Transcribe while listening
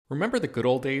Remember the good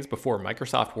old days before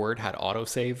Microsoft Word had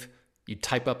autosave? You'd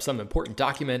type up some important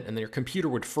document and then your computer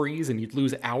would freeze and you'd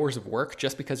lose hours of work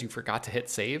just because you forgot to hit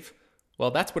save?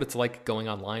 Well, that's what it's like going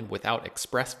online without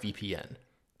ExpressVPN.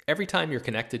 Every time you're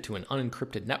connected to an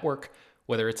unencrypted network,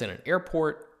 whether it's in an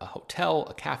airport, a hotel,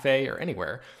 a cafe, or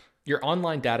anywhere, your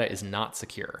online data is not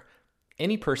secure.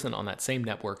 Any person on that same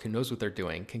network who knows what they're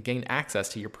doing can gain access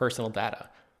to your personal data.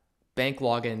 Bank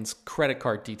logins, credit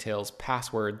card details,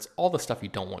 passwords, all the stuff you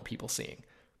don't want people seeing.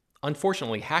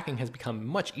 Unfortunately, hacking has become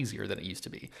much easier than it used to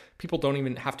be. People don't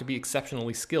even have to be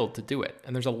exceptionally skilled to do it,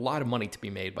 and there's a lot of money to be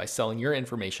made by selling your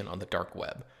information on the dark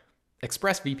web.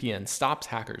 ExpressVPN stops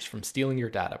hackers from stealing your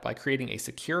data by creating a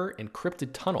secure, encrypted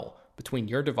tunnel between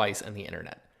your device and the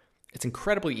internet. It's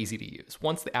incredibly easy to use.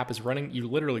 Once the app is running, you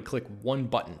literally click one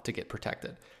button to get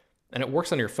protected. And it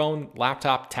works on your phone,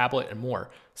 laptop, tablet, and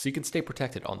more, so you can stay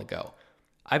protected on the go.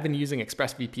 I've been using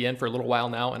ExpressVPN for a little while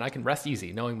now, and I can rest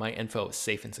easy knowing my info is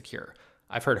safe and secure.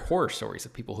 I've heard horror stories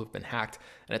of people who've been hacked,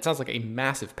 and it sounds like a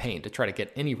massive pain to try to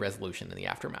get any resolution in the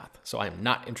aftermath, so I am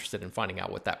not interested in finding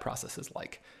out what that process is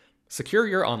like. Secure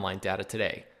your online data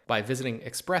today by visiting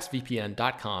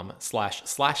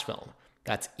expressvpn.com/film.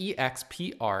 That's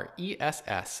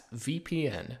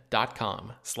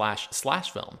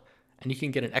expressvpn.com//film. And you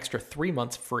can get an extra 3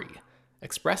 months free.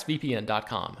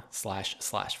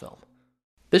 expressvpn.com//film.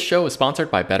 This show is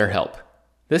sponsored by BetterHelp.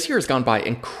 This year has gone by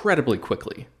incredibly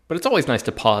quickly, but it's always nice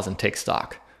to pause and take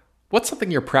stock. What's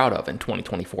something you're proud of in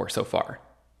 2024 so far?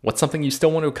 What's something you still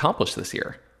want to accomplish this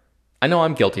year? I know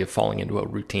I'm guilty of falling into a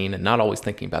routine and not always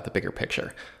thinking about the bigger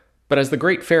picture. But as the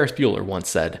great Ferris Bueller once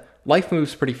said, life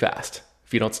moves pretty fast.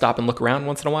 If you don't stop and look around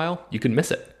once in a while, you can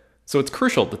miss it. So it's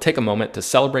crucial to take a moment to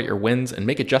celebrate your wins and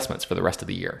make adjustments for the rest of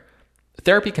the year.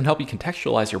 Therapy can help you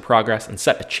contextualize your progress and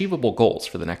set achievable goals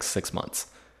for the next 6 months.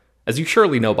 As you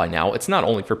surely know by now, it's not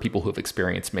only for people who've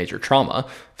experienced major trauma.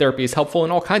 Therapy is helpful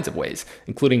in all kinds of ways,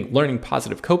 including learning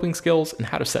positive coping skills and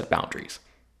how to set boundaries.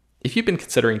 If you've been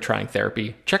considering trying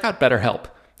therapy, check out BetterHelp.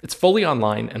 It's fully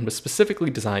online and was specifically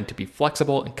designed to be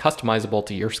flexible and customizable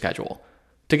to your schedule.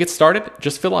 To get started,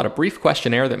 just fill out a brief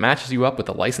questionnaire that matches you up with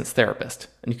a licensed therapist,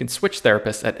 and you can switch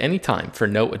therapists at any time for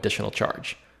no additional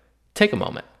charge. Take a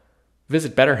moment.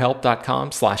 Visit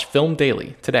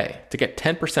betterhelp.com/filmdaily today to get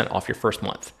 10% off your first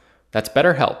month. That's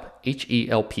BetterHelp,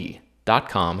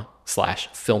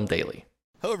 HELP.com/filmdaily.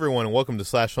 Hello, everyone, and welcome to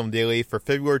Slash Film Daily for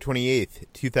February 28th,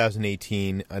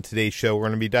 2018. On today's show, we're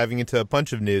going to be diving into a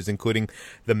bunch of news, including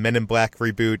the Men in Black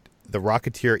reboot, the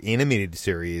Rocketeer animated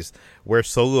series, where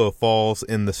Solo falls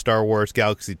in the Star Wars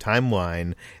Galaxy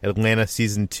timeline, Atlanta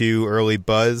Season 2 early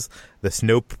buzz, the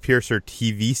Snowpiercer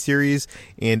TV series,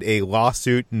 and a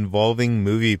lawsuit involving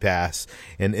MoviePass.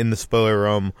 And in the spoiler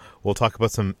room, we'll talk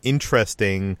about some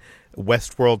interesting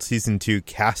Westworld Season 2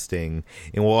 casting,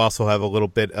 and we'll also have a little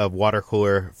bit of water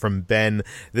cooler from Ben.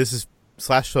 This is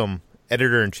Slash Film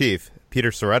Editor-in-Chief,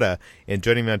 Peter Sciretta, and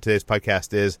joining me on today's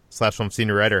podcast is Slash Film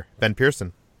Senior Writer, Ben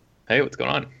Pearson. Hey, what's going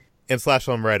on? And Slash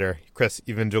Film Writer, Chris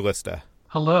Evangelista.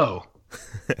 Hello.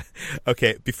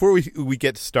 Okay, before we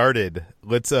get started,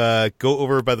 let's go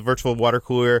over by the virtual water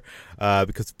cooler,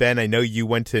 because Ben, I know you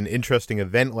went to an interesting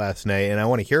event last night, and I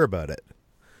want to hear about it.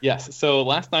 Yes. So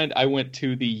last night I went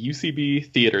to the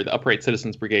UCB Theater, the Upright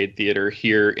Citizens Brigade Theater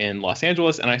here in Los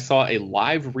Angeles, and I saw a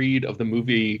live read of the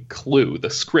movie Clue,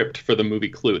 the script for the movie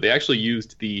Clue. They actually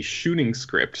used the shooting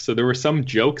script. So there were some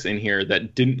jokes in here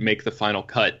that didn't make the final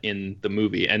cut in the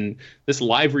movie. And this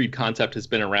live read concept has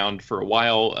been around for a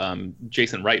while.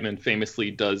 Jason Reitman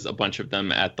famously does a bunch of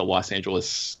them at the Los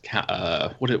Angeles,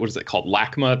 what is it called?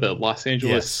 LACMA, the Los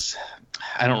Angeles... Yes.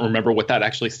 I don't remember what that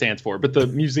actually stands for, but the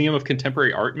Museum of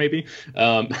Contemporary Art, maybe.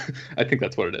 I think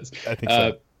that's what it is. I think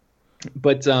so.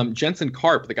 But Jensen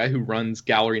Karp, the guy who runs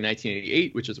Gallery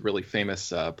 1988, which is a really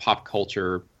famous pop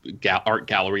culture art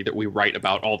gallery that we write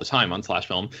about all the time on Slash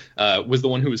Film, was the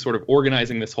one who was sort of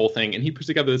organizing this whole thing. And he put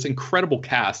together this incredible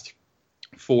cast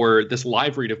for this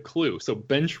live read of Clue. So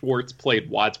Ben Schwartz played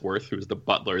Wadsworth, who was the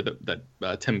butler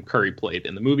that Tim Curry played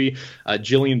in the movie.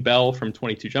 Jillian Bell from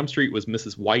 22 Jump Street was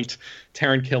Mrs. White.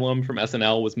 Taron Killam from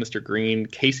SNL was Mr. Green.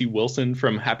 Casey Wilson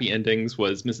from Happy Endings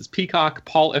was Mrs. Peacock.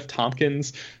 Paul F.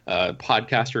 Tompkins,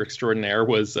 podcaster extraordinaire,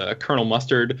 was Colonel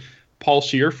Mustard. Paul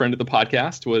Scheer, friend of the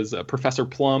podcast, was Professor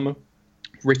Plum.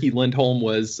 Ricky Lindholm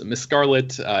was Miss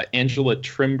Scarlet. Angela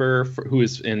Trimber, who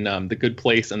is in The Good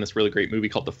Place and this really great movie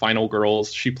called The Final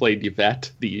Girls, she played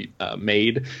Yvette, the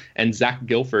maid. And Zach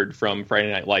Gilford from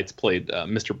Friday Night Lights played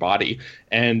Mr. Body.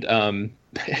 And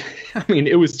I mean,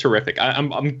 it was terrific.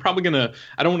 I'm probably gonna.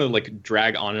 I don't want to like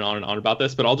drag on and on and on about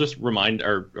this, but I'll just remind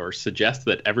or suggest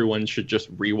that everyone should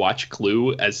just rewatch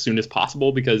Clue as soon as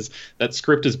possible, because that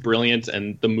script is brilliant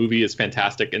and the movie is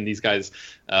fantastic, and these guys,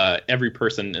 every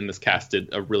person in this cast did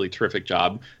a really terrific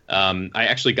job. I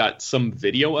actually got some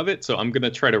video of it, so I'm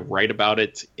gonna try to write about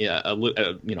it,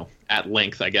 at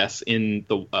length, I guess, in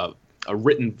the a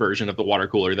written version of the water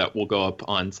cooler that will go up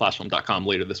on slashfilm.com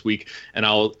later this week, and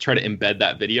I'll try to embed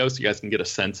that video so you guys can get a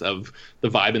sense of the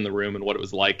vibe in the room and what it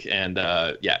was like. And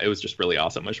it was just really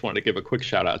awesome. I just wanted to give a quick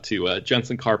shout out to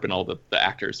Jensen Karp and all the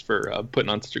actors for putting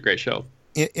on such a great show.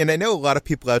 And I know a lot of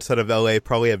people outside of LA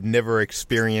probably have never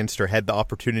experienced or had the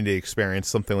opportunity to experience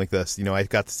something like this. You know, I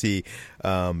got to see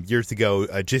years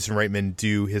ago Jason Reitman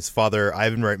do his father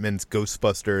Ivan Reitman's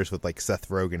Ghostbusters with like Seth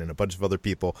Rogen and a bunch of other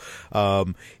people.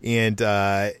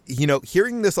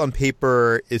 Hearing this on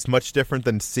paper is much different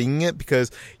than seeing it,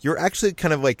 because you're actually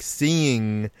kind of like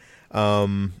seeing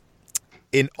an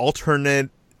alternate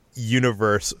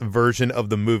universe version of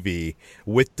the movie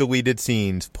with deleted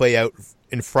scenes play out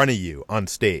in front of you on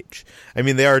stage. I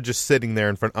mean, they are just sitting there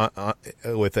in front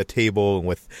with a table and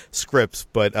with scripts,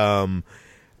 but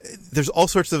there's all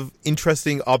sorts of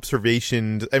interesting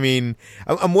observations. I mean,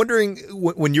 I'm wondering,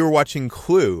 when you were watching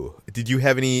Clue,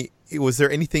 was there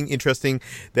anything interesting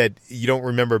that you don't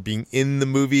remember being in the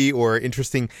movie, or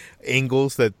interesting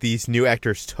angles that these new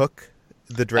actors took?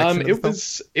 The direction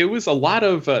it was a lot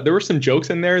of there were some jokes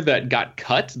in there that got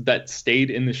cut that stayed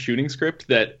in the shooting script,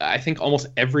 that I think almost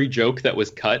every joke that was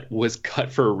cut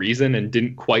for a reason and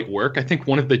didn't quite work. I think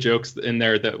one of the jokes in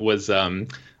there that was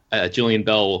Jillian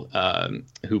Bell,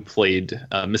 who played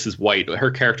Mrs. White,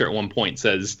 her character at one point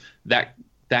says that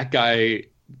guy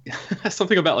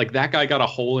something about like that guy got a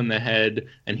hole in the head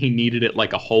and he needed it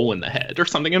like a hole in the head or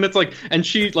something, and it's like, and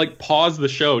she like paused the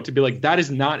show to be like, that is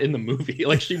not in the movie.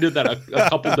 Like, she did that a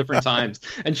couple different times,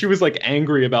 and she was like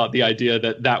angry about the idea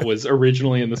that was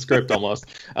originally in the script almost.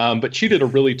 But she did a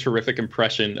really terrific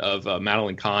impression of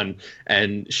Madeline Kahn,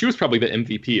 and she was probably the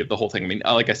MVP of the whole thing. I mean,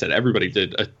 like I said, everybody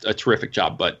did a terrific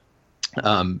job, but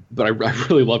I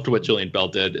really loved what Jillian Bell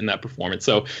did in that performance.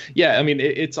 So yeah, I mean,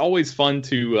 it's always fun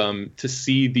to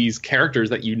see these characters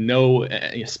that,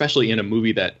 especially in a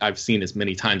movie that I've seen as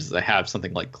many times as I have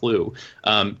something like Clue,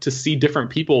 to see different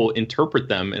people interpret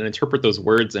them and interpret those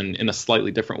words in a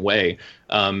slightly different way.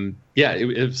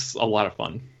 It was a lot of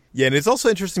fun. Yeah, and it's also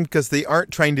interesting because they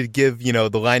aren't trying to give, the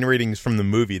line readings from the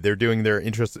movie. They're doing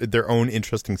their own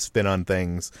interesting spin on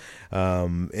things.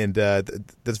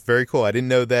 That's very cool. I didn't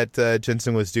know that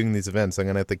Jensen was doing these events. I'm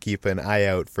going to have to keep an eye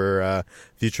out for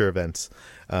future events.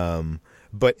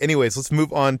 But anyways, let's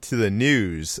move on to the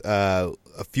news. A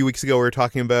few weeks ago, we were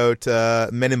talking about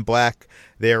Men in Black.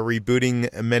 They are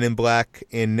rebooting Men in Black,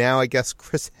 and now I guess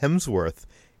Chris Hemsworth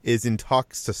is in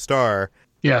talks to star.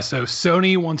 Yeah, so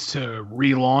Sony wants to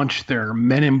relaunch their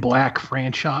Men in Black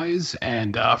franchise,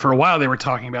 and for a while they were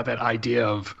talking about that idea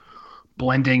of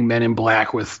blending Men in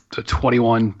Black with the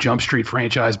 21 Jump Street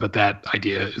franchise, but that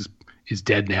idea is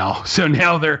dead now. So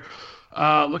now they're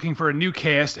looking for a new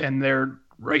cast, and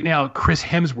right now Chris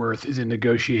Hemsworth is in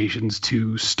negotiations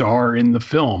to star in the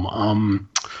film.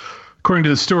 According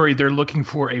to the story, they're looking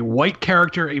for a white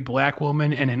character, a black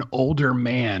woman, and an older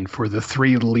man for the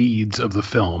three leads of the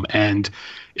film. And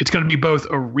it's going to be both a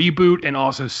reboot and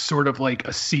also sort of like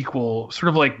a sequel, sort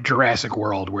of like Jurassic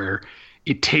World, where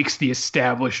it takes the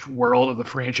established world of the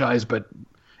franchise but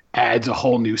adds a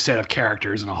whole new set of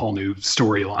characters and a whole new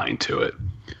storyline to it.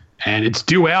 And it's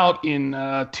due out in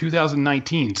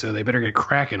 2019, so they better get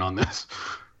cracking on this.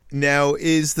 Now,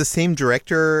 is the same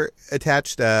director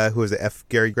attached? Who is it? F.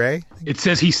 Gary Gray? It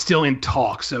says he's still in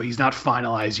talks, so he's not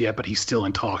finalized yet, but he's still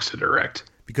in talks to direct.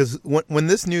 Because when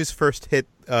this news first hit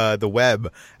the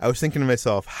web, I was thinking to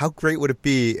myself, how great would it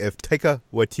be if Taika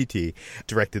Waititi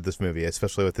directed this movie,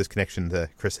 especially with his connection to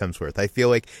Chris Hemsworth? I feel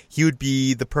like he would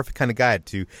be the perfect kind of guy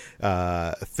to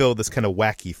fill this kind of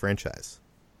wacky franchise.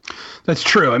 That's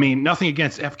true. I mean, nothing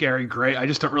against F. Gary Gray. I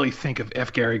just don't really think of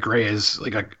F. Gary Gray as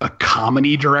like a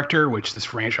comedy director, which this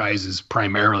franchise is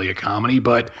primarily a comedy.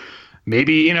 But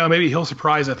maybe he'll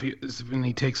surprise us when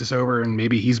he takes us over, and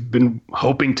maybe he's been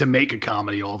hoping to make a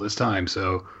comedy all this time.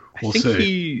 So we'll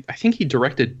see. I think he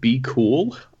directed Be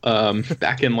Cool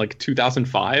back in like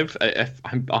 2005.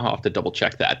 I'll have to double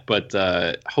check that, but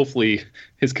hopefully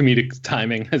his comedic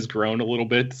timing has grown a little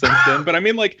bit since then. But I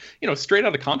mean, like, straight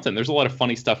out of Compton, there's a lot of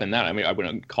funny stuff in that. I mean, I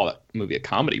wouldn't call that movie a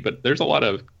comedy, but there's a lot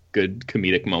of good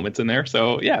comedic moments in there.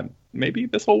 So yeah, maybe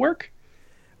this will work.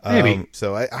 Maybe.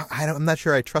 So I'm not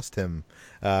sure I trust him.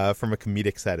 from a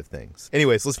comedic side of things.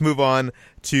 Anyways, let's move on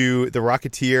to The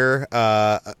Rocketeer.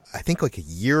 I think like a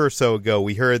year or so ago,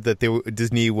 we heard that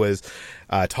Disney was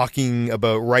talking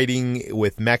about writing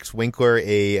with Max Winkler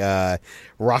a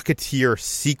Rocketeer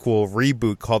sequel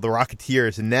reboot called The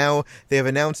Rocketeers, and now they have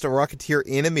announced a Rocketeer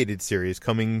animated series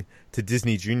coming to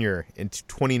Disney Junior in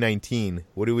 2019.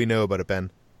 What do we know about it,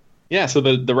 Ben? Yeah, so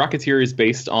the Rocketeer is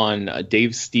based on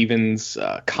Dave Stevens'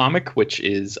 comic, which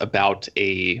is about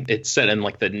it's set in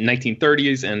like the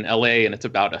 1930s in LA, and it's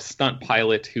about a stunt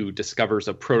pilot who discovers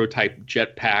a prototype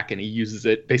jetpack, and he uses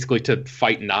it basically to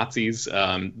fight Nazis.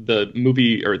 The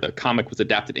movie, or the comic, was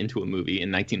adapted into a movie in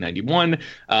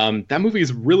 1991. That movie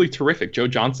is really terrific. Joe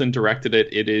Johnston directed it.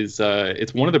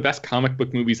 It's one of the best comic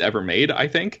book movies ever made, I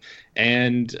think.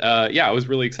 And I was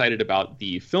really excited about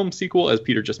the film sequel, as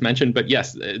Peter just mentioned. But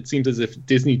yes, it seems as if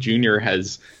Disney Junior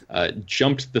has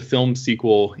jumped the film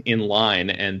sequel in line,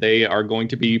 and they are going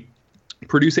to be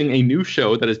producing a new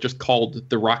show that is just called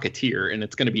The Rocketeer, and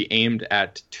it's going to be aimed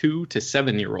at 2 to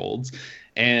 7-year-olds.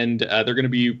 And they're going to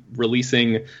be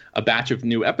releasing a batch of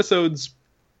new episodes.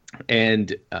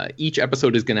 And each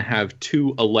episode is going to have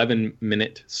 2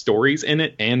 11-minute stories in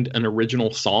it and an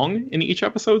original song in each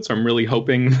episode. So I'm really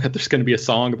hoping that there's going to be a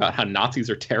song about how Nazis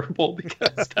are terrible,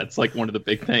 because that's like one of the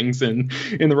big things in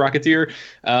The Rocketeer.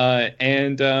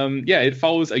 It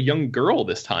follows a young girl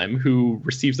this time who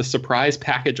receives a surprise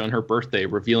package on her birthday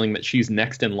revealing that she's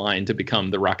next in line to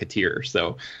become the Rocketeer.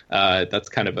 So that's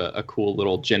kind of a cool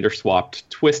little gender-swapped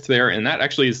twist there. And that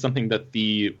actually is something that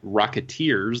the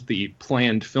Rocketeers, the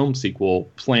planned film sequel,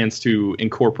 plans to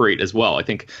incorporate as well. I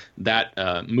think that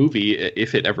movie,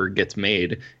 if it ever gets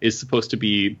made, is supposed to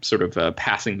be sort of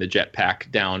passing the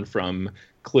jetpack down from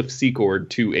Cliff Secord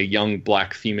to a young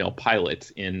black female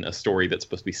pilot in a story that's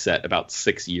supposed to be set about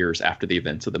 6 years after the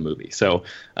events of the movie. So,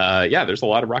 there's a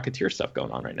lot of Rocketeer stuff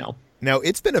going on right now. Now,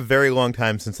 it's been a very long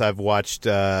time since I've watched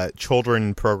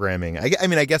children programming.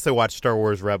 I guess I watch Star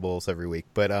Wars Rebels every week,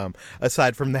 but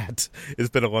aside from that,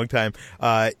 it's been a long time.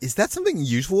 Is that something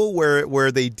usual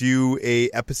where they do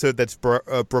a episode that's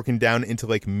broken down into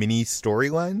like mini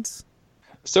storylines?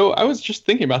 So I was just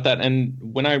thinking about that, and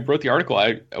when I wrote the article,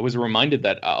 I was reminded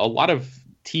that a lot of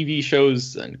TV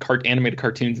shows and animated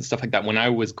cartoons and stuff like that, when I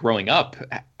was growing up,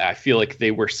 I feel like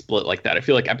they were split like that. I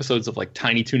feel like episodes of like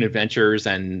Tiny Toon Adventures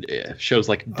and shows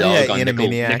like Doug on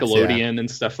Nickelodeon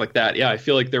and stuff like that. Yeah, I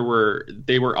feel like they were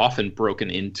often broken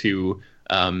into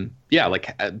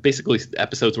basically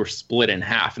episodes were split in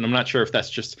half, and I'm not sure if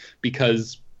that's just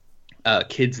because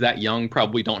kids that young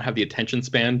probably don't have the attention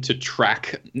span to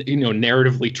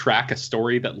narratively track a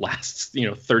story that lasts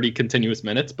 30 continuous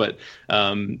minutes, but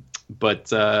I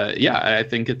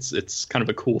think it's kind of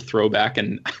a cool throwback,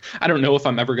 and I don't know if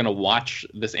I'm ever going to watch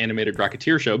this animated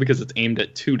Rocketeer show because it's aimed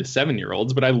at 2 to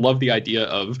 7-year-olds, but I love the idea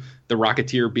of the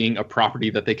Rocketeer being a property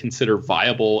that they consider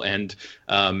viable and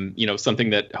something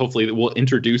that hopefully will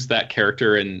introduce that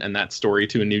character and that story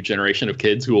to a new generation of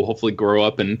kids who will hopefully grow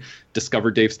up and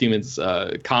discover Dave Stevens'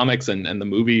 comics and the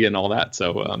movie and all that.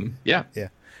 So yeah.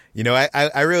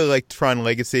 I really liked Tron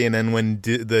Legacy, and then when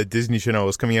the Disney Channel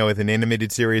was coming out with an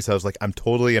animated series, I was like, I'm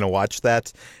totally going to watch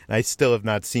that. And I still have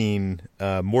not seen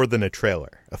more than a trailer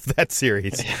of that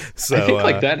series. So I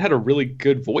think that had a really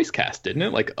good voice cast, didn't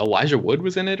it? Like Elijah Wood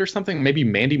was in it or something. Maybe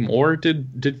Mandy Moore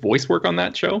did voice work on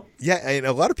that show. Yeah, and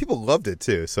a lot of people loved it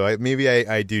too. So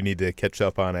I do need to catch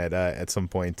up on it at some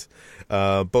point.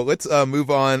 But let's move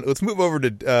on. Let's move over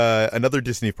to another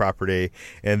Disney property,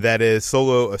 and that is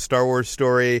Solo: A Star Wars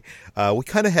Story. We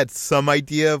kind of had some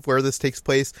idea of where this takes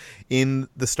place in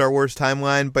the Star Wars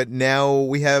timeline, but now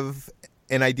we have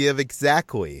an idea of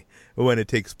exactly when it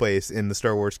takes place in the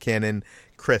Star Wars canon.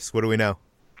 Chris, what do we know?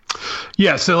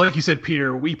 Yeah, so like you said,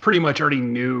 Peter, we pretty much already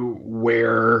knew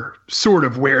where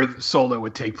Solo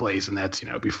would take place, and that's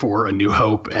before A New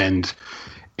Hope and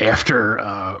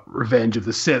after Revenge of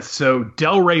the Sith. So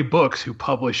Del Rey Books, who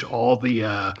publish all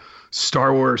the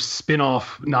Star Wars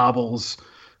spin-off novels,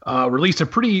 released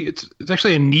it's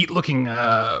actually a neat looking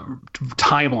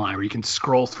timeline where you can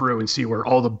scroll through and see where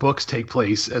all the books take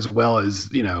place as well as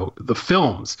the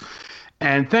films.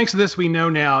 And thanks to this, we know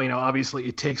now, obviously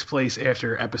it takes place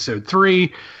after Episode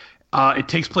 3.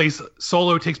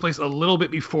 Solo takes place a little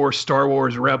bit before Star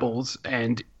Wars Rebels,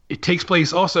 and it takes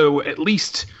place also at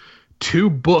least 2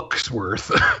 books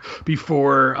worth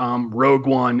before Rogue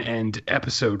One and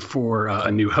Episode 4,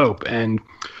 A New Hope. And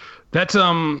that's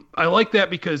I like that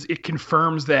because it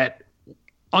confirms that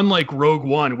unlike Rogue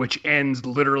One, which ends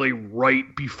literally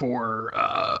right before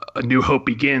A New Hope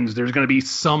begins, there's going to be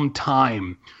some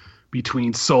time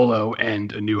between Solo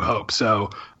and A New Hope. So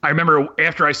I remember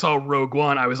after I saw Rogue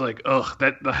One, I was like, ugh,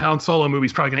 that the Han Solo movie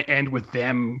is probably going to end with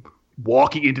them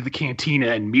walking into the cantina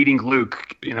and meeting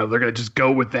Luke. You know, they're going to just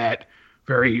go with that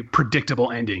very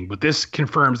predictable ending. But this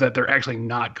confirms that they're actually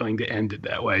not going to end it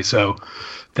that way. So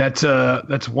that's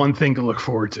one thing to look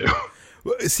forward to.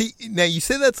 See, now you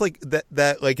say that's like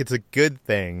that like it's a good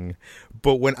thing,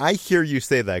 but when I hear you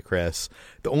say that, Chris,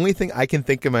 the only thing I can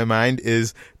think in my mind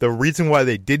is the reason why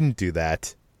they didn't do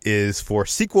that is for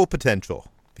sequel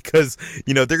potential. Because,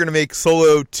 you know, they're going to make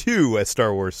Solo 2 a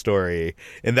Star Wars story,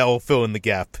 and that will fill in the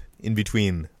gap in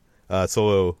between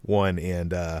Solo 1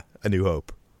 and A New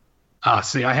Hope.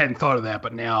 See, I hadn't thought of that,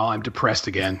 but now I'm depressed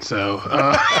again. So,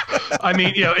 I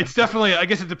mean, you know, it's definitely, I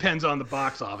guess it depends on the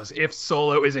box office. If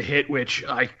Solo is a hit, which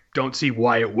I don't see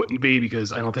why it wouldn't be,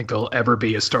 because I don't think there'll ever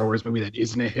be a Star Wars movie that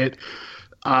isn't a hit.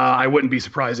 I wouldn't be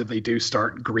surprised if they do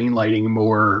start greenlighting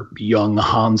more young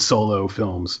Han Solo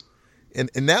films. And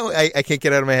now I can't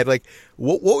get out of my head, like,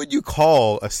 what would you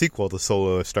call a sequel to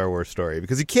Solo, a Star Wars story?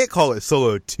 Because you can't call it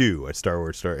Solo 2, a Star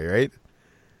Wars story, right?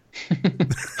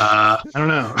 I don't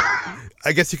know.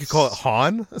 I guess you could call it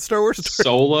Han, a Star Wars story.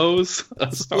 Solos,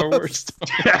 a Star Wars story.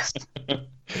 Yes.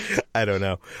 I don't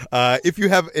know. If you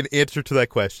have an answer to that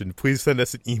question, please send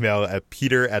us an email at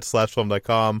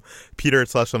peter@slashfilm.com,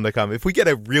 peter@slashfilm.com. If we get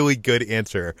a really good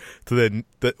answer to the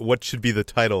what should be the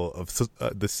title of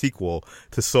the sequel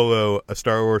to Solo, a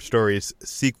Star Wars Stories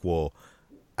sequel,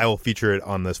 I will feature it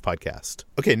on this podcast.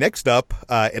 Okay, next up,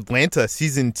 Atlanta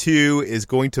Season 2 is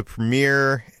going to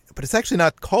premiere, but it's actually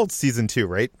not called Season 2,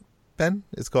 right, Ben?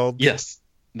 It's called... Yes.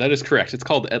 That is correct. It's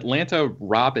called Atlanta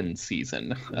Robin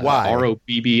Season. Why?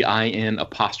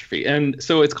 ROBBIN'. And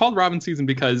so it's called Robin Season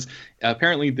because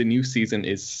apparently the new season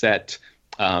is set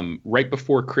right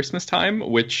before Christmas time,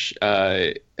 which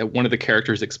one of the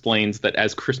characters explains that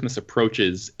as Christmas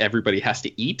approaches, everybody has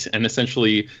to eat. And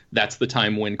essentially that's the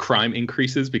time when crime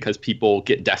increases because people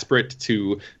get desperate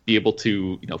to be able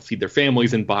to, you know, feed their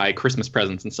families and buy Christmas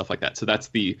presents and stuff like that. So that's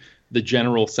the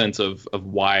general sense of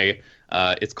why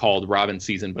it's called Robin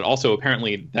Season. But also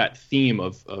apparently that theme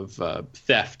of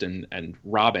theft and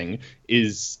robbing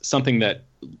is something that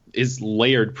is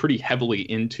layered pretty heavily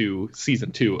into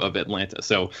Season 2 of Atlanta.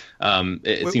 So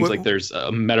it seems like there's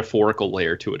a metaphorical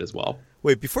layer to it as well.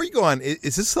 Wait, before you go on,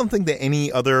 is this something that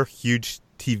any other huge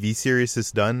TV series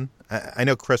has done? I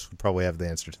know Chris would probably have the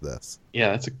answer to this.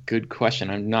 Yeah, that's a good question.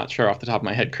 I'm not sure off the top of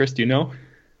my head. Chris, do you know?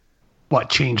 What,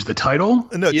 change the title?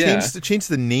 No, Yeah. change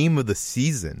the name of the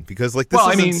season, because like this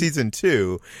isn't Season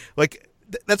 2. Like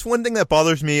that's one thing that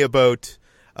bothers me about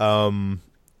get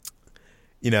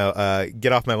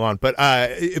off my lawn. But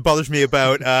it bothers me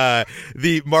about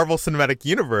the Marvel Cinematic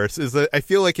Universe is that I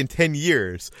feel like in 10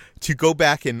 years to go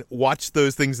back and watch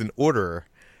those things in order,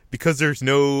 because there's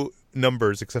no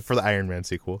numbers except for the Iron Man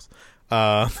sequels.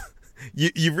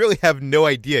 You really have no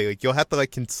idea. Like you'll have to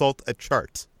like consult a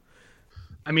chart.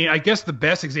 I mean, I guess the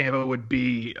best example would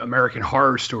be American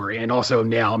Horror Story and also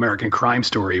now American Crime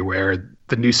Story, where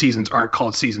the new seasons aren't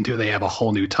called Season 2. They have a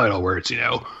whole new title where it's, you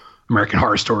know, American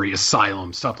Horror Story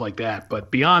Asylum, stuff like that.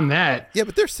 But beyond that... Yeah,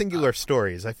 but they're singular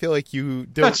stories. I feel like you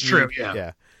don't... That's true,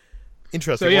 yeah.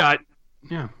 Interesting. So,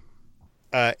 yeah.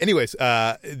 Anyways,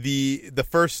 the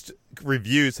first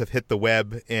reviews have hit the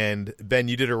web, and Ben,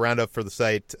 you did a roundup for the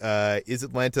site. Is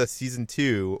Atlanta Season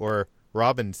 2 or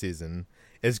Robin Season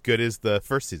as good as the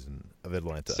first season of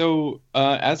Atlanta? So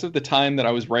as of the time that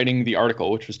I was writing the article,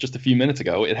 which was just a few minutes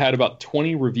ago, it had about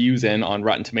 20 reviews in on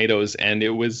Rotten Tomatoes, and it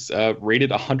was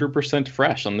rated 100%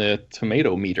 fresh on the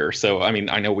tomato meter. So, I mean,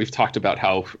 I know we've talked about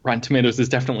how Rotten Tomatoes is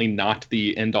definitely not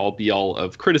the end-all be-all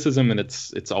of criticism, and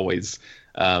it's always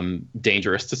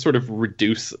dangerous to sort of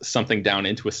reduce something down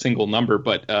into a single number.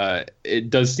 But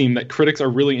it does seem that critics are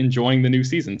really enjoying the new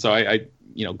season. So I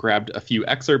grabbed a few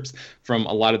excerpts from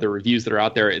a lot of the reviews that are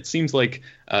out there. It seems like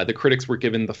the critics were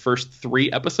given the first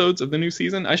 3 episodes of the new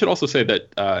season. I should also say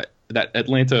that that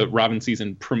Atlanta Robin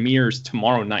Season premieres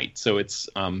tomorrow night. So it's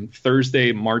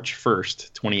Thursday, March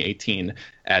 1st, 2018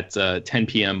 at 10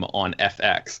 p.m. on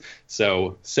FX.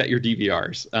 So set your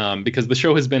DVRs because the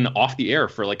show has been off the air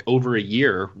for like over a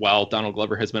year while Donald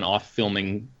Glover has been off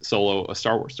filming Solo, a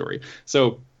Star Wars story.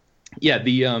 So yeah,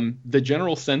 the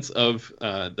general sense of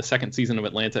the second season of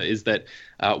Atlanta is that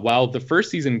while the first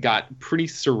season got pretty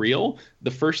surreal,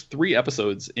 the first 3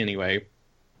 episodes anyway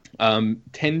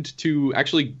tend to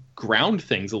actually ground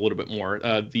things a little bit more.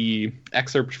 The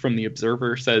excerpt from The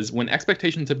Observer says, when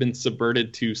expectations have been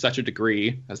subverted to such a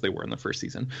degree, as they were in the first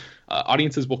season,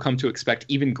 audiences will come to expect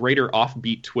even greater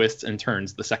offbeat twists and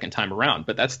turns the second time around.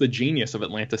 But that's the genius of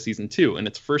Atlanta Season 2. In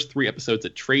its first 3 episodes,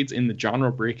 it trades in the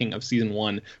genre breaking of Season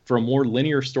 1 for a more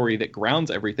linear story that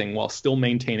grounds everything while still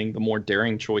maintaining the more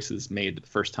daring choices made the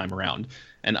first time around.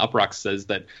 And Uproxx says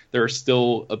that there are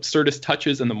still absurdist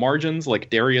touches in the margins,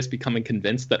 like Darius becoming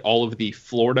convinced that all of the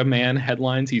Florida Man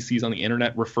headlines he sees on the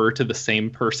internet refer to the same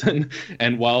person.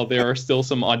 And while there are still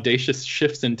some audacious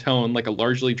shifts in tone, like a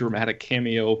largely dramatic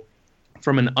cameo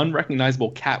from an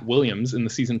unrecognizable Cat Williams in the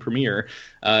season premiere,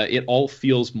 it all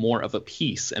feels more of a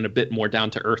piece and a bit more down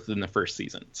to earth than the first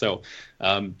season. So,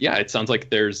 it sounds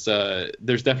like there's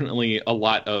definitely a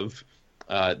lot of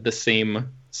the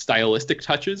same stylistic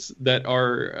touches that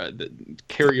are that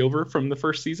carry over from the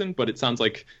first season, but it sounds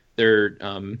like they're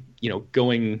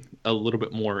going a little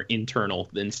bit more internal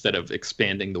instead of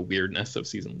expanding the weirdness of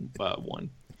season 1.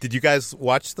 Did you guys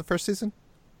watch the first season?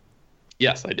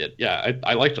 Yes, I did. Yeah,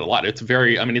 I liked it a lot. It's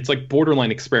it's like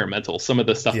borderline experimental. Some of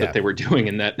the stuff that they were doing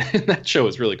in that show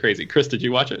is really crazy. Chris, did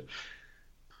you watch it?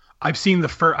 I've seen the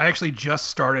first. I actually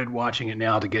just started watching it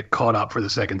now to get caught up for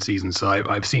the second season. So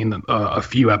I've seen a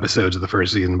few episodes of the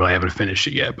first season, but I haven't finished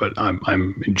it yet. But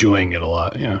I'm enjoying it a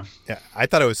lot. Yeah. Yeah, I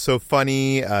thought it was so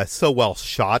funny, so well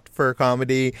shot for a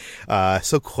comedy,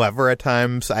 so clever at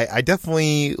times. I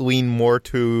definitely lean more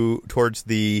towards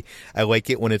the I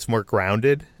like it when it's more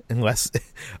grounded and less,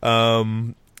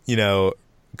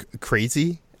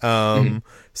 crazy.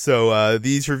 So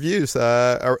these reviews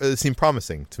seem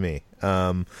promising to me.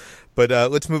 But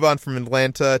let's move on from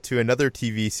Atlanta to another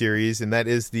TV series, and that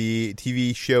is the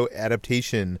TV show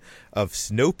adaptation of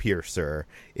Snowpiercer.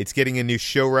 It's getting a new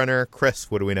showrunner. Chris,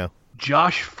 what do we know?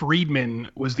 Josh Friedman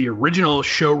was the original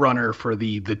showrunner for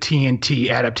the TNT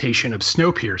adaptation of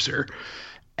Snowpiercer.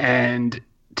 And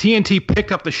TNT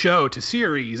picked up the show to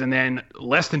series, and then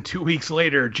less than 2 weeks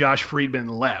later, Josh Friedman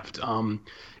left.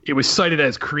 It was cited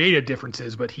as creative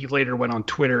differences, but he later went on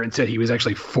Twitter and said he was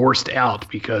actually forced out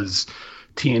because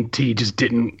TNT just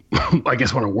didn't, I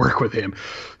guess, want to work with him.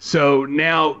 So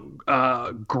now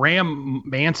Graham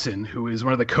Manson, who is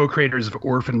one of the co-creators of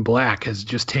Orphan Black, has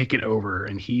just taken over,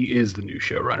 and he is the new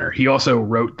showrunner. He also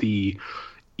wrote the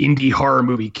indie horror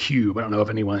movie Cube. I don't know if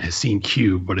anyone has seen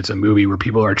Cube, but it's a movie where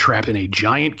people are trapped in a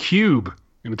giant cube,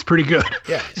 and it's pretty good.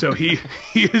 Yeah. So he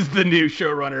is the new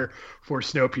showrunner for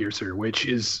Snowpiercer, which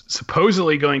is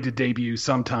supposedly going to debut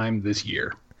sometime this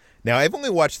year. Now, I've only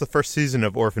watched the first season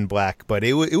of Orphan Black, but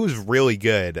it was really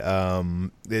good.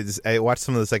 I watched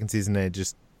some of the second season, and it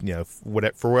just,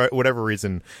 for whatever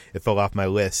reason, it fell off my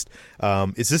list.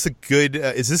 Is this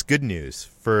good news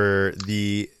for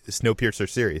the Snowpiercer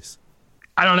series?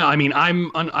 I don't know. I mean,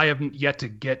 I haven't yet to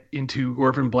get into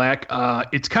Orphan Black.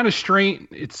 It's kind of strange.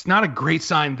 It's not a great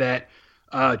sign that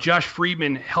Josh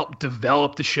Friedman helped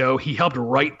develop the show. He helped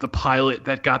write the pilot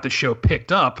that got the show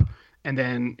picked up, and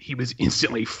then he was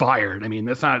instantly fired. I mean,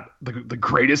 that's not the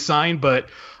greatest sign, but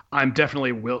I'm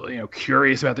definitely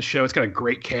curious about the show. It's got a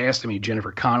great cast. I mean,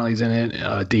 Jennifer Connelly's in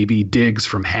it. Davy Diggs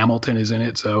from Hamilton is in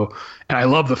it. So, and I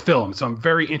love the film. So I'm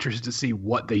very interested to see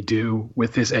what they do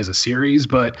with this as a series,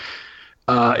 but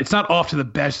it's not off to the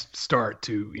best start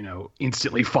to,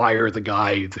 instantly fire the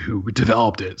guy who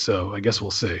developed it. So I guess we'll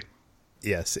see.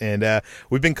 Yes, and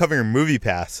we've been covering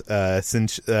MoviePass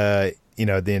since the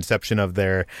inception of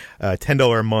their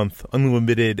 $10 a month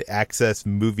unlimited access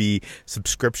movie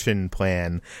subscription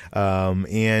plan.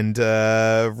 And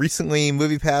recently,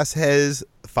 MoviePass has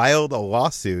filed a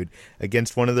lawsuit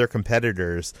against one of their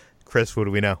competitors. Chris, what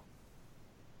do we know?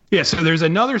 Yeah, so there's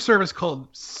another service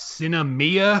called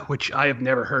Cinemia, which I have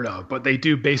never heard of, but they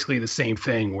do basically the same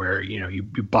thing where, you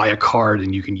buy a card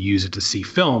and you can use it to see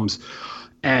films.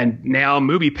 And now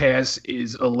MoviePass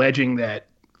is alleging that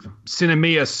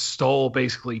Cinemia stole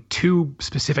basically 2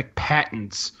 specific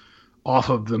patents off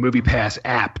of the MoviePass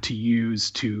app to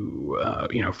use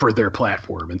for their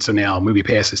platform. And so now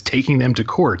MoviePass is taking them to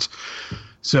court.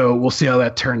 So we'll see how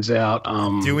that turns out.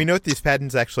 Do we know what these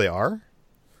patents actually are?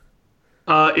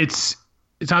 It's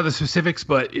not the specifics,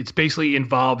 but it's basically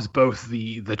involves both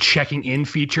the checking in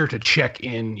feature to check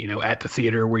in, at the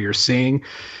theater where you're seeing.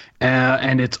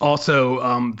 And it's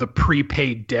also the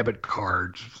prepaid debit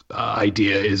card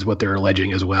idea is what they're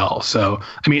alleging as well. So,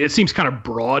 I mean, it seems kind of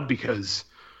broad because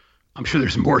I'm sure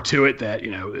there's more to it that,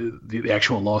 the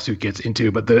actual lawsuit gets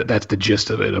into, but that's the gist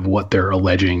of it, of what they're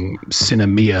alleging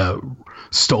Cinemia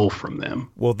stole from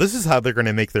them. Well, this is how they're going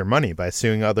to make their money, by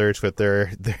suing others with their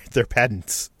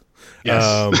patents.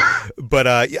 Yes. But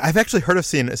I've actually heard of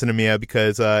Cinemia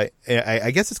because I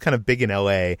guess it's kind of big in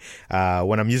LA.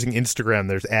 When I'm using Instagram,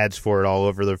 there's ads for it all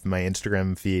over my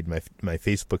Instagram feed, my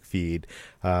Facebook feed,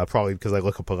 probably because I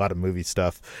look up a lot of movie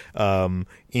stuff. And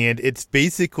it's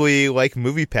basically like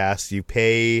MoviePass. You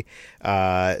pay,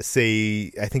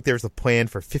 say, I think there's a plan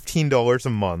for $15 a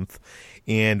month.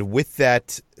 And with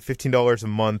that $15 a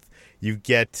month, you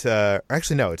get,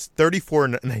 actually no, it's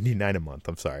 $34.99 a month.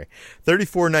 I'm sorry,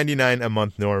 $34.99 a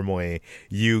month normally.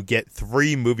 You get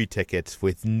 3 movie tickets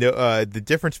with no. The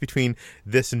difference between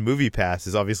this and MoviePass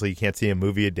is obviously you can't see a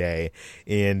movie a day,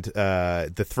 and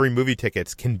the 3 movie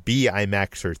tickets can be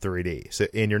IMAX or 3D. So,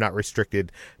 and you're not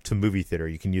restricted to movie theater.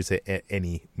 You can use it at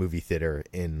any movie theater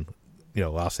in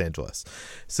Los Angeles.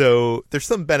 So there's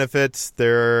some benefits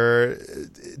there.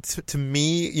 To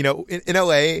me, in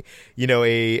LA, a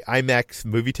IMAX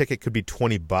movie ticket could be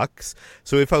 $20.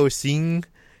 So if I was seeing,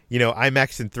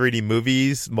 IMAX and 3D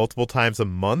movies multiple times a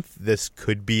month, this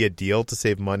could be a deal to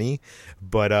save money.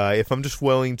 But if I'm just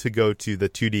willing to go to the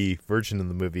 2D version of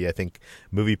the movie, I think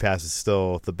MoviePass is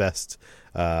still the best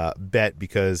bet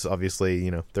because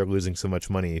obviously, they're losing so much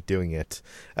money doing it.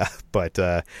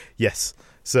 But yes.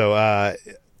 So, what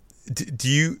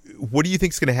do you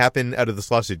think is going to happen out of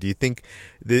this lawsuit? Do you think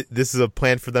this is a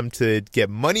plan for them to get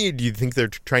money, or do you think they're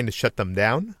trying to shut them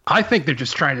down? I think they're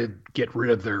just trying to get rid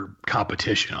of their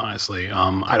competition, honestly.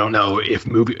 I don't know if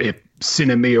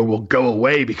Cinemia will go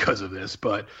away because of this,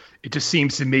 but it just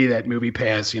seems to me that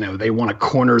MoviePass, they want to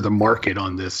corner the market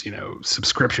on this,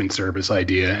 subscription service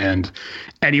idea, and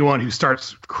anyone who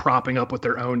starts cropping up with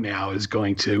their own now is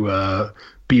going to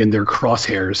be in their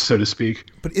crosshairs, so to speak.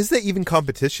 But is that even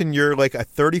competition? You're like a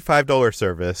 $35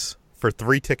 service for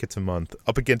 3 tickets a month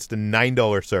up against a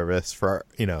 $9 service for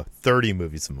 30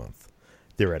 movies a month,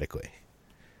 theoretically.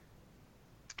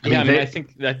 I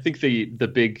think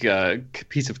the big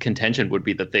piece of contention would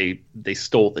be that they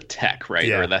stole the tech, right?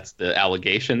 Yeah. Or that's the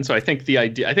allegation. So I think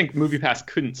MoviePass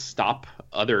couldn't stop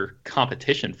other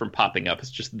competition from popping up.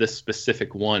 It's just this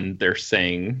specific one they're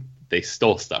saying they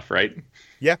stole stuff, right?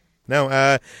 Yeah.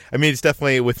 No, it's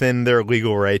definitely within their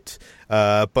legal right.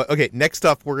 But okay, next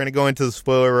up, we're going to go into the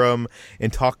spoiler room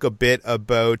and talk a bit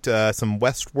about some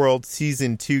Westworld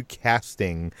Season 2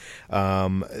 casting.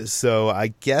 So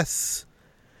I guess,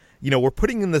 we're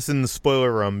putting this in the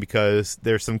spoiler room because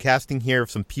there's some casting here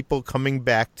of some people coming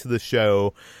back to the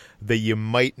show that you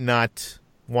might not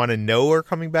want to know are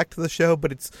coming back to the show,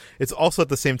 but it's also at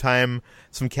the same time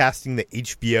some casting that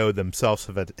HBO themselves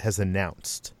has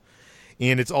announced.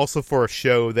 And it's also for a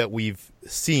show that we've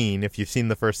seen, if you've seen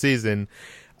the first season,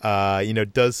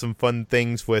 does some fun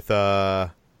things with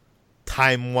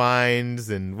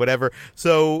timelines and whatever.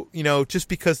 So, just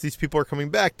because these people are coming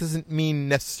back doesn't mean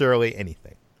necessarily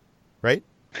anything, right?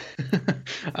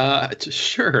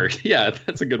 Sure. Yeah,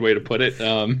 that's a good way to put it.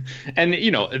 And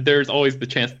there's always the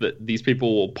chance that these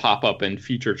people will pop up in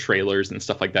future trailers and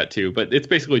stuff like that too. But it's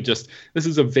basically just, this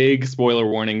is a vague spoiler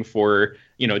warning for,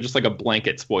 just like a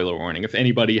blanket spoiler warning. If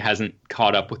anybody hasn't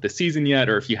caught up with the season yet,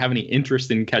 or if you have any interest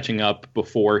in catching up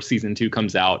before season 2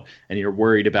 comes out and you're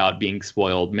worried about being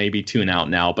spoiled, maybe tune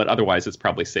out now. But otherwise, it's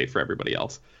probably safe for everybody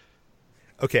else.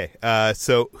 Okay.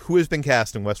 So who has been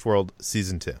cast in Westworld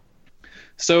Season 2?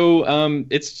 So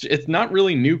it's not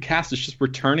really new cast. It's just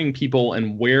returning people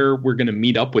and where we're going to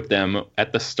meet up with them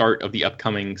at the start of the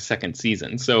upcoming second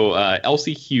season. So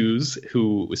Elsie Hughes,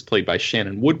 who was played by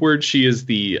Shannon Woodward, she is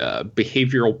the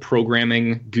behavioral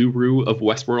programming guru of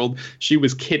Westworld. She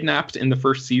was kidnapped in the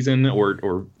first season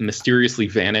or mysteriously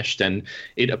vanished. And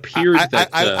it appears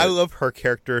I love her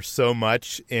character so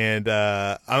much. And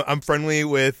I'm friendly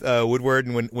with Woodward.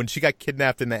 And when she got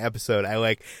kidnapped in that episode,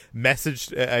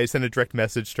 I sent a direct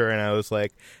message to her, and I was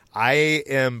like, I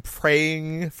am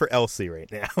praying for Elsie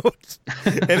right now.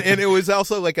 and it was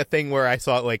also like a thing where I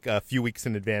saw it like a few weeks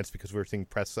in advance because we were seeing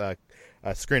press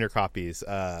screener copies.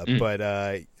 But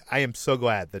I am so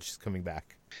glad that she's coming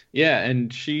back. Yeah,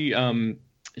 and she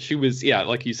was,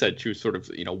 like you said, she was sort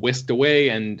of, whisked away,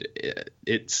 and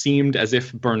it seemed as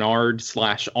if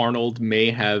Bernard/Arnold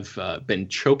may have been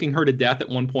choking her to death at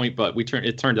one point, but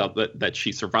it turned out that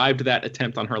she survived that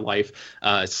attempt on her life.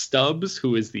 Stubbs,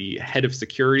 who is the head of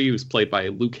security, who's played by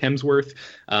Luke Hemsworth,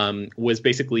 was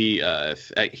basically,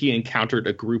 he encountered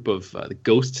a group of the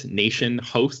Ghost Nation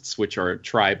hosts, which are a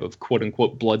tribe of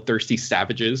quote-unquote bloodthirsty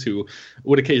savages who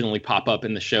would occasionally pop up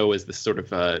in the show as this sort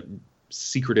of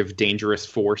secretive, dangerous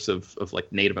force of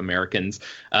like Native Americans.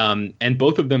 And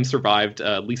both of them survived.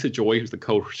 Lisa Joy, who's the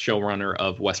co-showrunner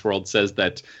of Westworld, says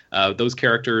that those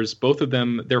characters, both of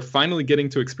them, they're finally getting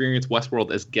to experience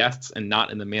Westworld as guests and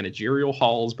not in the managerial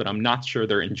halls, but I'm not sure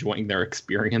they're enjoying their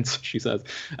experience, she says.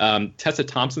 Tessa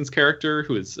Thompson's character,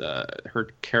 who is her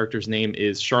character's name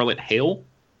is Charlotte Hale,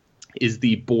 is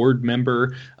the board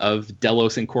member of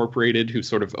Delos Incorporated, who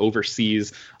sort of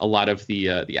oversees a lot of the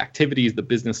activities, the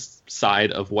business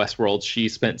side of Westworld. She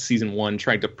spent season 1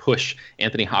 trying to push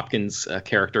Anthony Hopkins'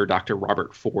 character, Dr.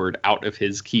 Robert Ford, out of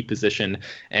his key position.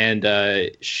 And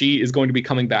she is going to be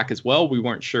coming back as well. We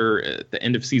weren't sure at the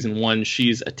end of season 1.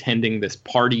 She's attending this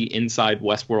party inside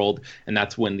Westworld, and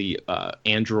that's when the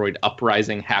android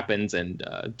uprising happens, and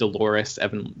Dolores,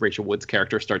 Evan Rachel Wood's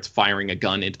character, starts firing a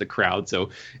gun into the crowd. So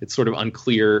it's sort of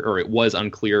unclear, or it was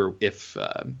unclear, if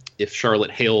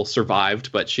Charlotte Hale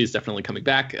survived, but she's definitely coming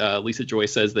back. Lisa Joy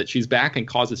says that she's back and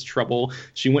causes trouble.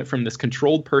 She went from this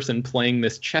controlled person playing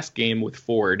this chess game with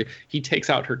Ford. He takes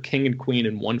out her king and queen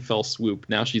in one fell swoop.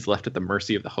 Now she's left at the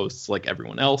mercy of the hosts like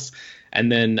everyone else.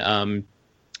 And then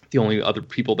the only other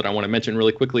people that I want to mention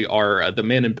really quickly are the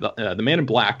Man in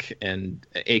Black, and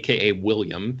AKA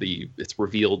William. It's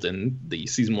revealed in the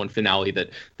season 1 finale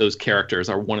that those characters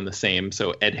are one and the same.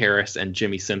 So Ed Harris and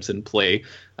Jimmy Simpson play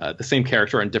the same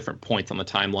character on different points on the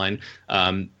timeline.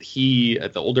 He,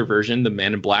 the older version, the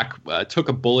Man in Black, took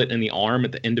a bullet in the arm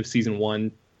at the end of season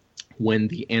 1 when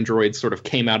the androids sort of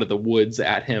came out of the woods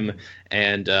at him,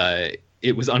 and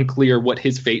it was unclear what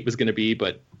his fate was going to be,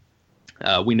 but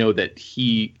we know that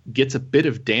he gets a bit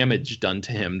of damage done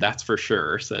to him, that's for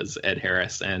sure, says Ed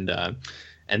Harris.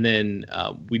 And then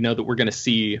we know that we're going to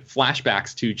see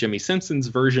flashbacks to Jimmy Simpson's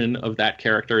version of that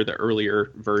character, the earlier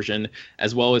version,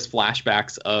 as well as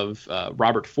flashbacks of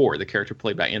Robert Ford, the character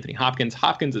played by Anthony Hopkins.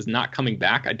 Hopkins is not coming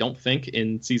back, I don't think,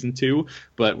 in season 2,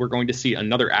 but we're going to see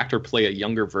another actor play a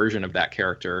younger version of that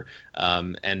character.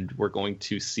 And we're going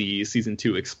to see season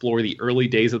 2 explore the early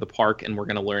days of the park, and we're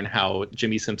going to learn how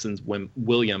Jimmy Simpson's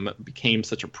William became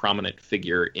such a prominent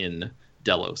figure in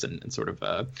Delos, and sort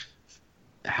of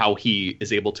how he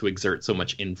is able to exert so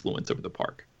much influence over the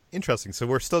park. Interesting. So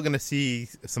we're still going to see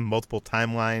some multiple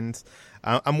timelines.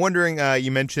 I'm wondering,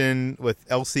 you mentioned with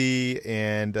Elsie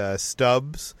and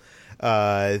Stubbs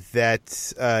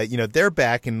that, they're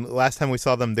back. And last time we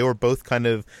saw them, they were both kind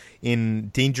of in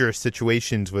dangerous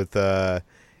situations with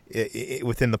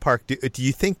within the park. Do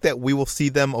you think that we will see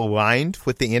them aligned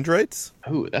with the androids?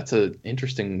 Oh, that's an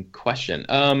interesting question.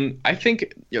 I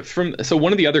think so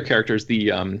one of the other characters,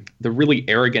 the really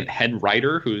arrogant head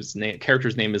writer, whose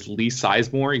character's name is Lee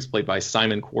Sizemore, he's played by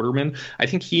Simon Quarterman. I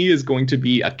think he is going to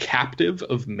be a captive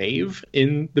of Maeve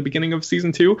in the beginning of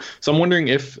season 2. So I'm wondering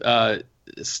if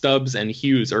Stubbs and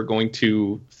Hughes are going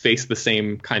to face the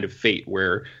same kind of fate,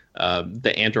 where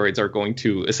the androids are going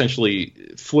to essentially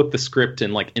flip the script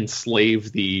and like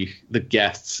enslave the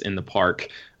guests in the park,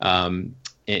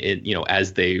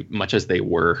 as they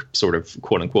were sort of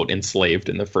quote unquote enslaved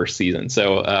in the first season.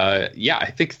 So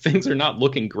I think things are not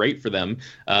looking great for them,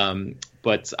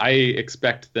 but I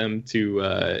expect them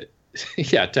to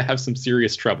to have some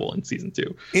serious trouble in season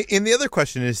 2. And the other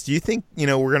question is, do you think we're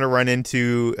going to run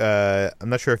into? I'm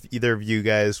not sure if either of you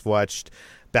guys watched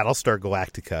Battlestar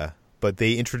Galactica, but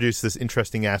they introduced this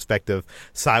interesting aspect of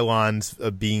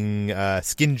Cylons being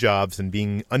skin jobs and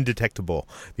being undetectable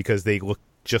because they look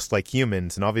just like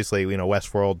humans. And obviously,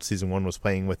 Westworld season 1 was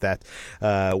playing with that.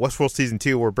 Westworld season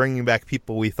 2, we're bringing back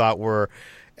people we thought were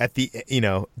at the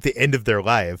end of their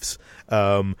lives.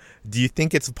 Do you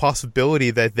think it's a possibility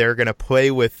that they're going to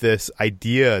play with this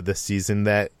idea this season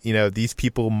that these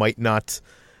people might not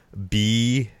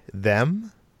be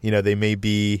them? They may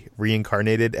be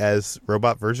reincarnated as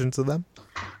robot versions of them.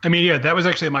 I mean, yeah, that was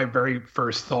actually my very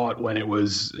first thought when it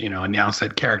was, announced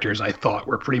that characters I thought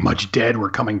were pretty much dead were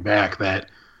coming back,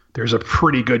 that there's a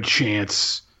pretty good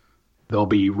chance they'll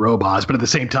be robots. But at the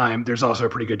same time, there's also a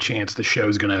pretty good chance the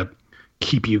show's going to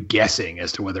keep you guessing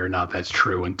as to whether or not that's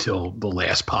true until the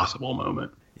last possible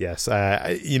moment. Yes.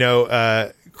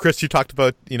 Chris, you talked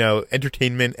about,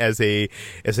 entertainment as a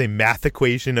math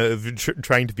equation of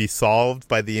trying to be solved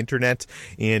by the internet.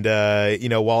 And,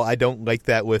 while I don't like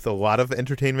that with a lot of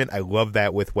entertainment, I love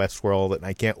that with Westworld. And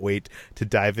I can't wait to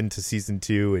dive into season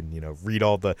 2 and, read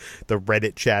all the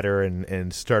Reddit chatter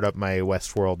and start up my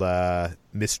Westworld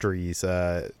mysteries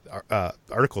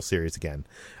article series again,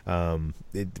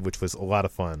 which was a lot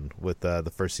of fun with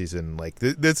the first season. Like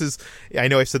this is, I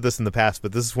know I've said this in the past,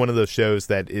 but this is one of those shows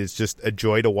that is just a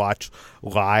joy to watch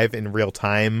live in real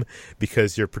time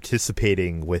because you're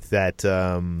participating with that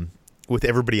with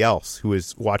everybody else who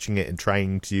is watching it and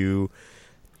trying to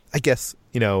I guess,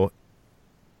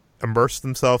 immerse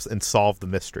themselves and solve the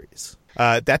mysteries.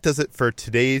 That does it for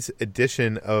today's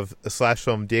edition of Slash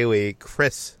Film Daily.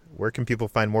 Chris, where can people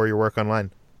find more of your work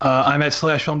online? I'm at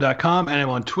slashfilm.com, and I'm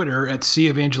on Twitter at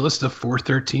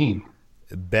cevangelista413.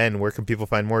 Ben, where can people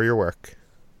find more of your work?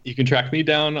 You can track me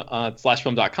down on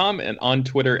slashfilm.com and on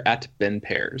Twitter at Ben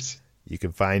Pears. You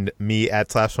can find me at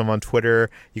slashfilm on Twitter.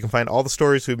 You can find all the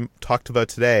stories we've talked about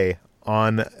today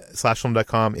on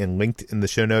slashfilm.com and linked in the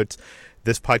show notes.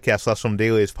 This podcast, Slash Film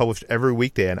Daily, is published every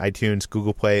weekday on iTunes,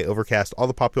 Google Play, Overcast, all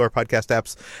the popular podcast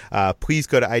apps. Please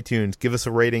go to iTunes, give us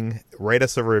a rating, write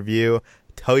us a review,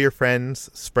 tell your friends,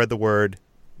 spread the word.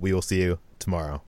 We will see you tomorrow.